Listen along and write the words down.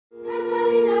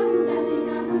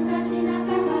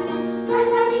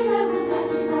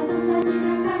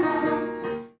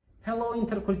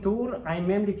INTERKULTUR. I'm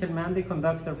Memli Kelmendi,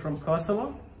 conductor from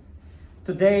Kosovo.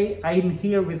 Today I'm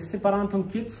here with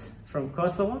Siparantum Kids from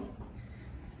Kosovo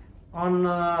on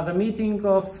the meeting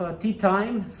of Tea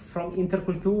Time from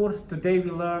INTERKULTUR. Today we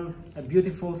learn a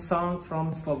beautiful song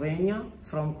from Slovenia,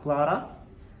 from Klara.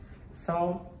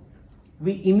 So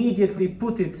we immediately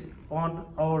put it on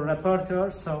our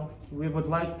repertoire, so we would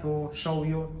like to show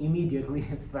you immediately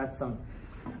that song.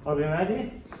 Are we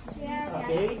ready? Yes.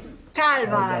 Okay.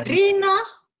 Calvarina,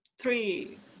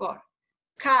 3, 4.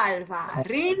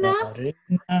 Calvarina.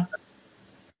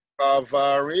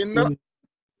 Calvarina.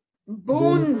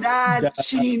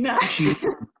 Bundacina.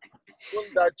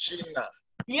 Bundacina.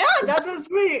 Yeah, that was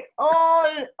really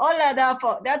hola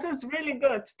Dapo. That was really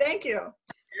good. Thank you.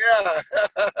 Yeah,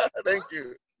 thank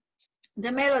you.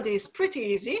 The melody is pretty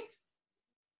easy.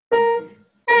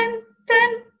 Ten,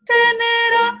 ten,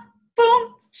 tenera,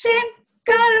 boom, shin,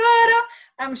 calvara.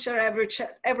 I'm sure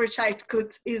every child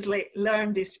could easily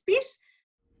learn this piece.